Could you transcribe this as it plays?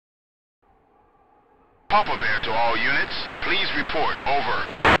Papa Bear to all units. Please report. Over.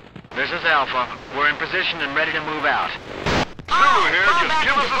 This is Alpha. We're in position and ready to move out. Zulu here. Just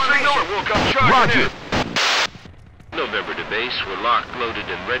give us a signal and we'll come charging in. November to base. We're locked, loaded,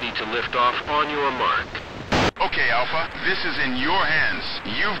 and ready to lift off on your mark. Okay, Alpha. This is in your hands.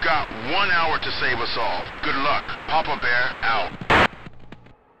 You've got 1 hour to save us all. Good luck. Papa Bear out.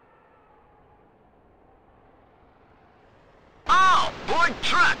 All board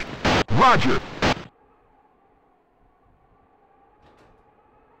truck. Roger.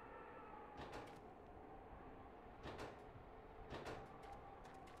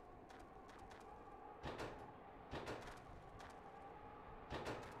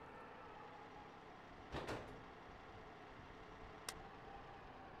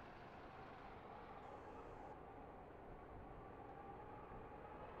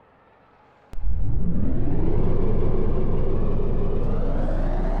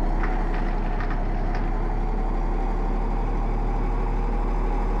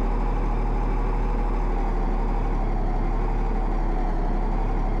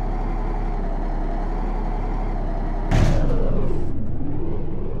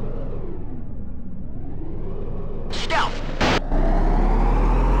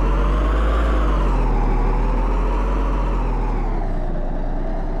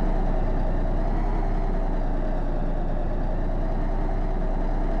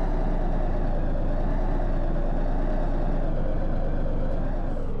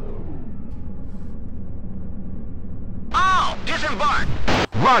 Disembark.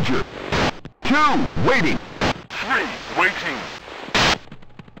 Roger. 2, waiting. 3, waiting.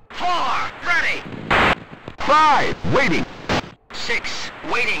 4, ready. 5, waiting. 6,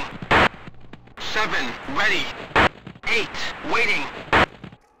 waiting. 7, ready. 8, waiting.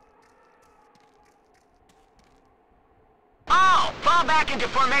 All, fall back into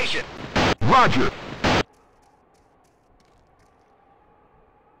formation. Roger.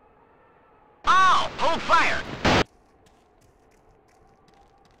 All, hold fire.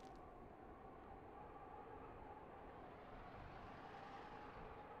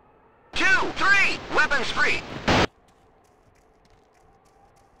 Weapons free.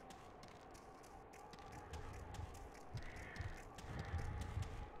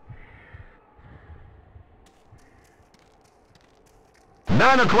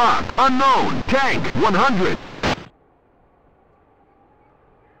 Nine o'clock. Unknown. Tank 100.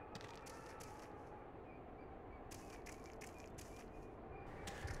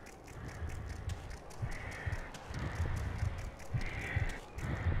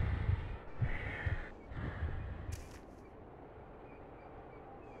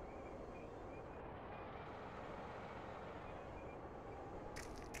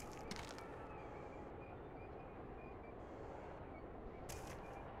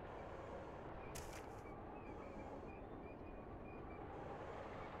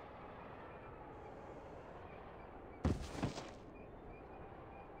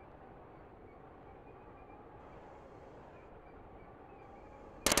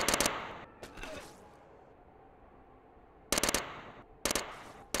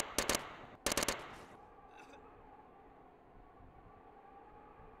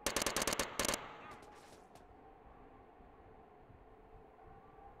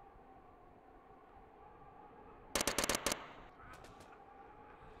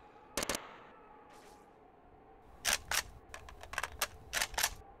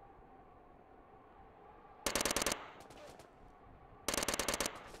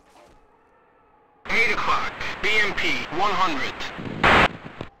 BMP 100.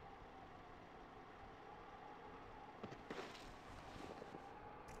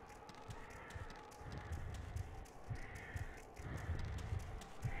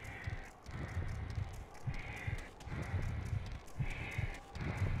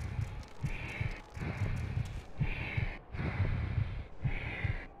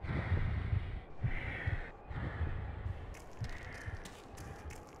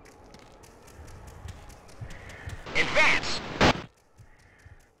 Advance!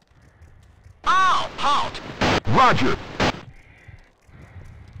 All, halt! Roger!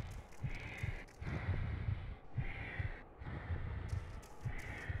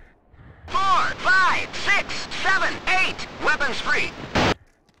 Four, 5, 6, 7, 8! Weapons free!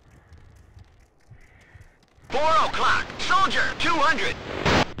 4 o'clock, soldier, 200!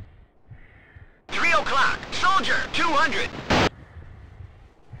 3 o'clock, soldier, 200!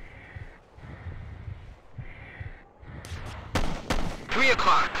 3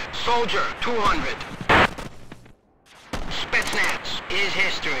 o'clock, soldier, 200. Spetsnaz is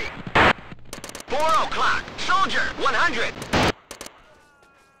history. 4 o'clock, soldier, 100.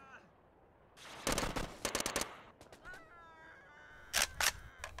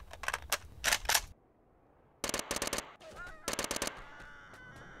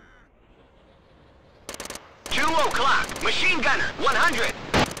 o'clock, machine gunner, 100.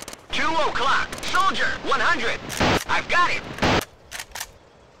 2 o'clock, soldier, 100. I've got it.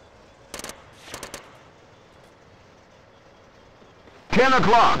 Ten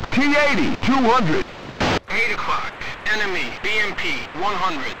o'clock, T-80, 200. 8 o'clock, enemy, BMP,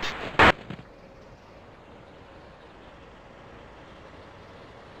 100.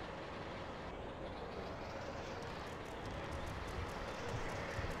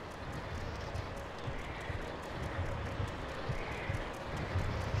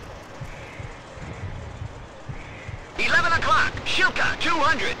 Shilka,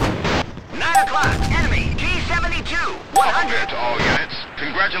 200. 9 o'clock, enemy, T-72, 100. To all units,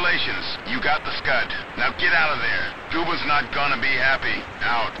 congratulations, you got the Scud. Now get out of there. Duba's not gonna be happy.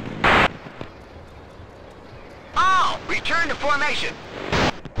 Out. All, return to formation.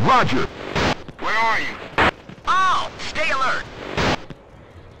 Roger. Where are you? All, stay alert.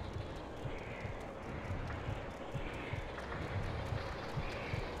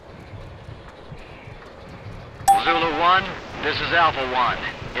 Zulu 1, this is Alpha 1.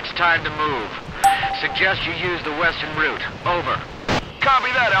 It's time to move. Suggest you use the western route. Over.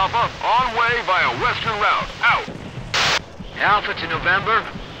 Copy that, Alpha. On way via western route. Out. Alpha to November.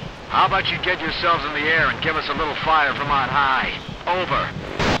 How about you get yourselves in the air and give us a little fire from on high? Over.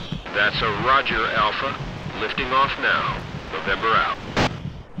 That's a Roger, Alpha. Lifting off now. November out.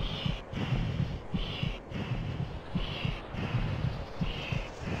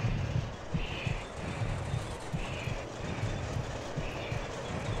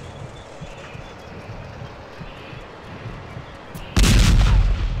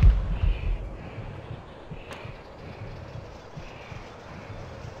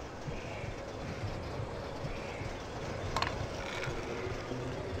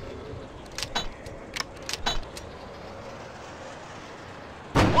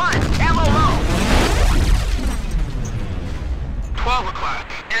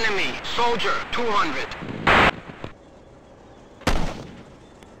 Enemy, soldier, 200.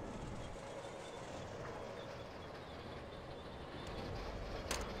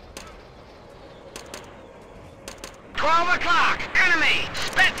 O'clock, enemy,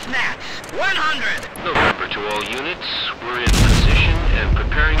 Spetsnaz, 100. November to all units. We're in position and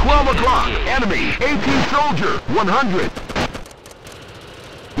preparing 12 to o'clock, engage. enemy, AT soldier, 100.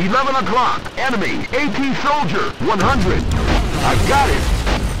 11 o'clock, enemy, AT soldier, 100. I've got it.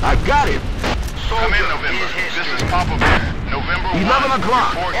 I've got it. Come in, November. This is Papa Bear. November 11 1.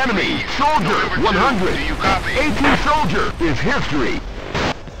 o'clock, Report, enemy, please. soldier, November 2. 100. Do you copy? AT soldier is history.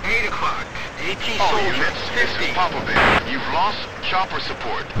 8 o'clock, AT All soldier, units, this is 50. Papa Bear. You've lost chopper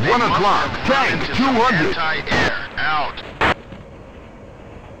support. They 1 must o'clock, have run tank, into some 200. Anti-air. Out.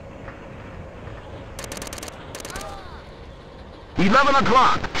 $11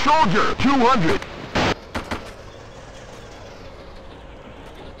 o'clock, soldier, 200.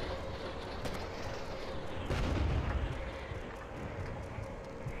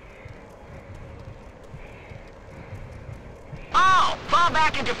 All, fall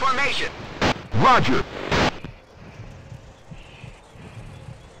back into formation. Roger.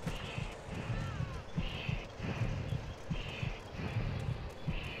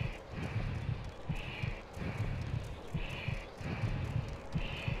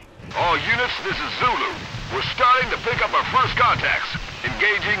 All units, this is Zulu. We're starting to pick up our first contacts.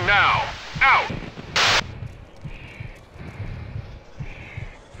 Engaging now. Out!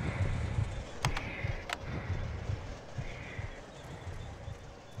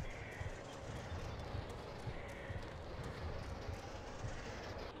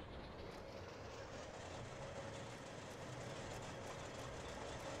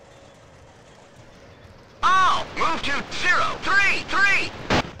 All, move to 033.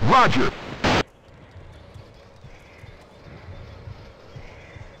 Roger.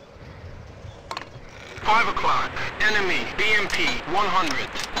 $5 o'clock, enemy, BMP, 100.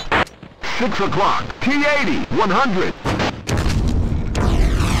 6 o'clock, T-80, 100.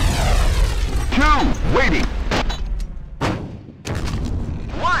 2, waiting.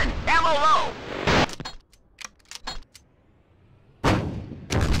 1, ammo low.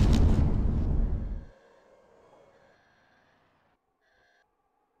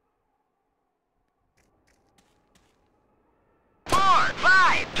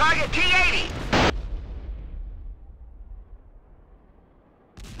 Target T-80!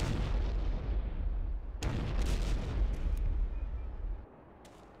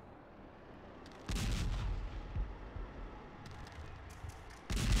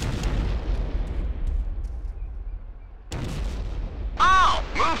 All,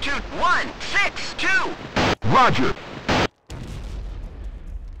 move to 162! Roger.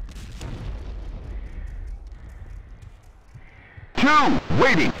 Zulu,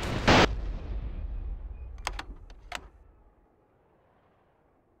 waiting.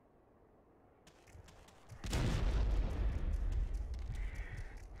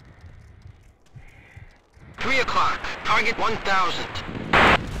 Target 1000.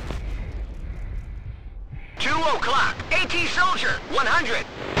 2 o'clock. AT Soldier 100.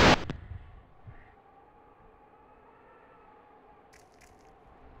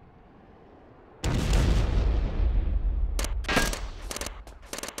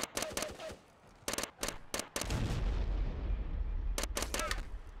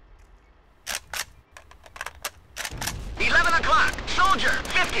 Soldier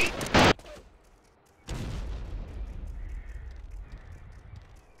 50.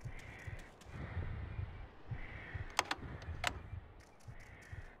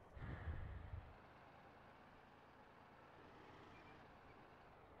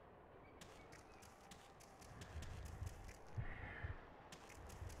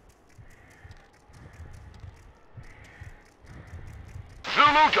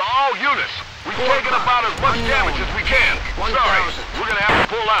 Zulu to all units. We've taken about as much damage as we can. Sorry, we're gonna have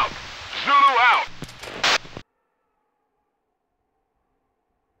to pull out. Zulu out.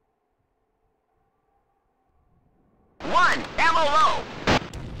 One, ammo low.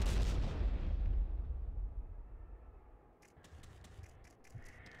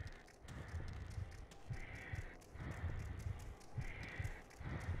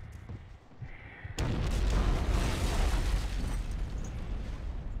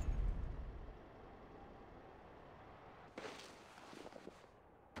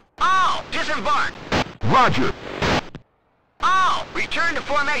 All, disembark. Roger. All, return to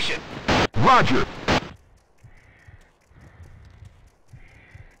formation. Roger.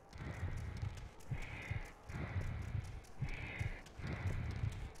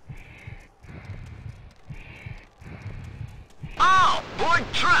 All, board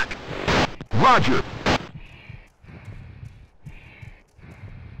truck. Roger.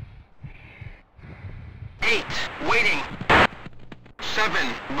 Eight, waiting. 7,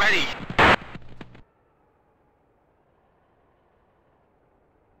 ready.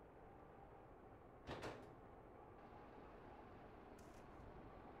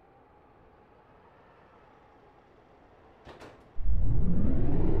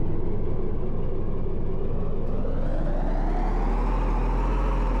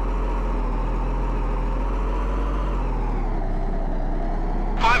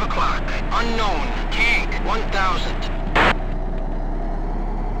 Unknown. Tank 1000.